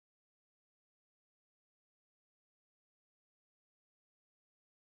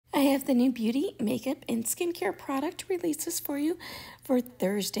I have the new beauty, makeup, and skincare product releases for you for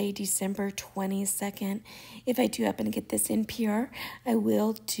Thursday, December 22nd. If I do happen to get this in PR, I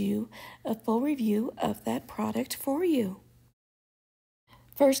will do a full review of that product for you.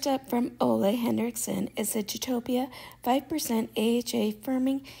 First up from olehenriksen is a Utopia 5% AHA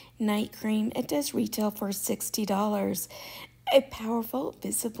Firming Night Cream. It does retail for $60. A powerful,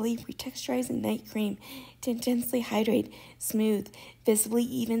 visibly retexturizing night cream to intensely hydrate, smooth, visibly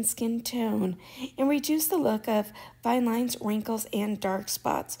even skin tone, and reduce the look of fine lines, wrinkles, and dark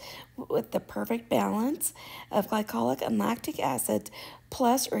spots with the perfect balance of glycolic and lactic acid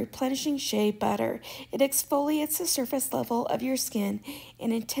plus replenishing shea butter. It exfoliates the surface level of your skin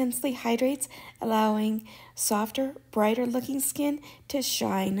and intensely hydrates, allowing softer, brighter looking skin to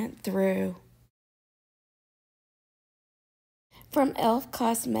shine through. From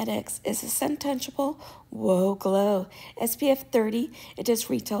elfcosmetics is a sun-touchable Whoa Glow SPF 30. It does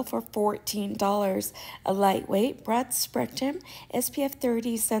retail for $14. A lightweight, broad spectrum SPF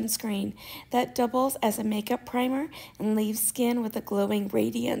 30 sunscreen that doubles as a makeup primer and leaves skin with a glowing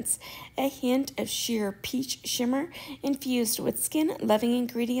radiance. A hint of sheer peach shimmer infused with skin-loving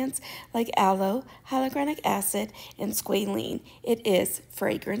ingredients like aloe, hyaluronic acid, and squalene. It is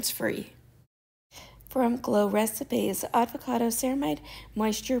fragrance-free. From glowrecipe is Avocado Ceramide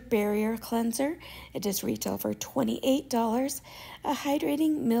Moisture Barrier Cleanser. It does retail for $28. A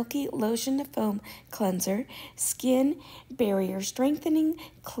hydrating milky lotion to foam cleanser, skin barrier strengthening,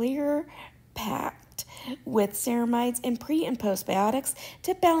 clearer packed with ceramides and pre and postbiotics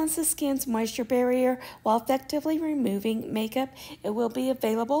to balance the skin's moisture barrier while effectively removing makeup. It will be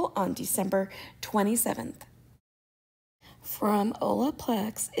available on December 27th. From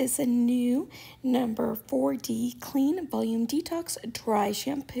Olaplex is a new number 4D Clean Volume Detox Dry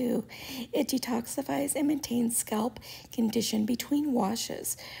Shampoo. It detoxifies and maintains scalp condition between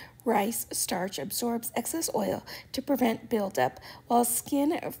washes. Rice starch absorbs excess oil to prevent buildup, while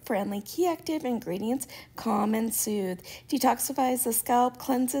skin-friendly key active ingredients calm and soothe, detoxifies the scalp,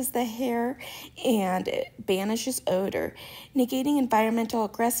 cleanses the hair, and banishes odor, negating environmental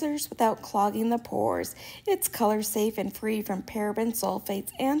aggressors without clogging the pores. It's color safe and free from parabens,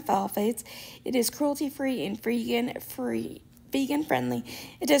 sulfates, and phthalates. It is cruelty-free and vegan friendly.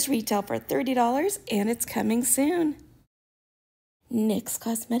 It does retail for $30 and it's coming soon. NYX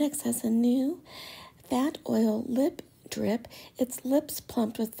Cosmetics has a new fat oil lip drip. It's lips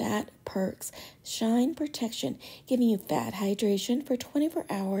plumped with fat perks, shine protection, giving you fat hydration for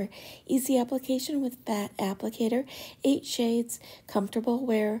 24-hour, easy application with fat applicator, 8 shades, comfortable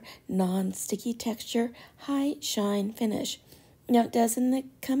wear, non-sticky texture, high shine finish. Now it does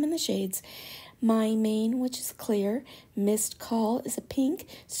come in the shades My Main, which is clear, Missed Call is a pink,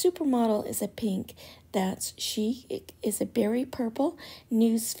 Supermodel is a pink, That's Chic is a berry purple,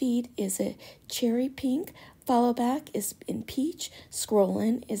 Newsfeed is a cherry pink, Follow Back is in peach,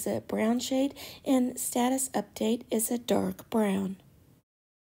 Scrollin' is a brown shade, and Status Update is a dark brown.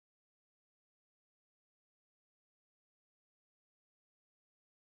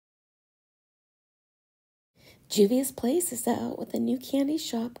 Juviasplace is out with a new Candy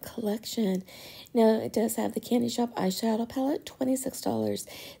Shop collection. Now, it does have the Candy Shop eyeshadow palette, $26.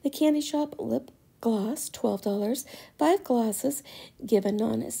 The Candy Shop lip gloss, $12. 5 glosses give a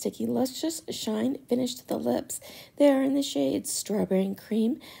non-sticky, luscious shine finish to the lips. They are in the shades Strawberry and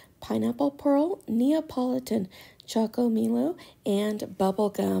Cream, Pineapple Pearl, Neapolitan, Choco Milo, and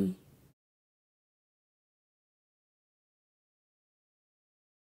Bubblegum.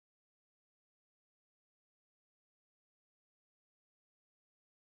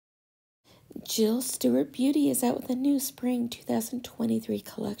 jillstuartbeauty is out with a new spring 2023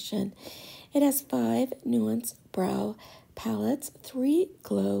 collection. It has 5 nuance brow palettes, 3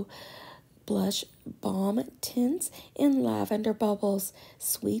 glow blush balm tints in lavender bubbles,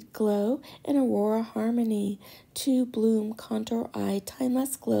 sweet glow, and aurora harmony, 2 bloom contour eye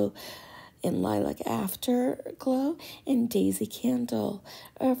timeless glow in lilac afterglow and daisy candle,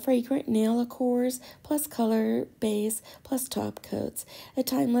 a fragrant nail lacquers plus color base plus top coats, a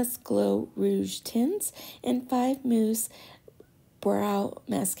timeless glow rouge tints, and 5 mousse brow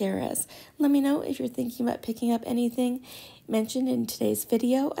mascaras. Let me know if you're thinking about picking up anything mentioned in today's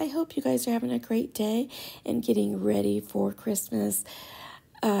video. I hope you guys are having a great day and getting ready for Christmas.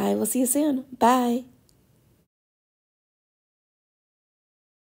 I will see you soon. Bye.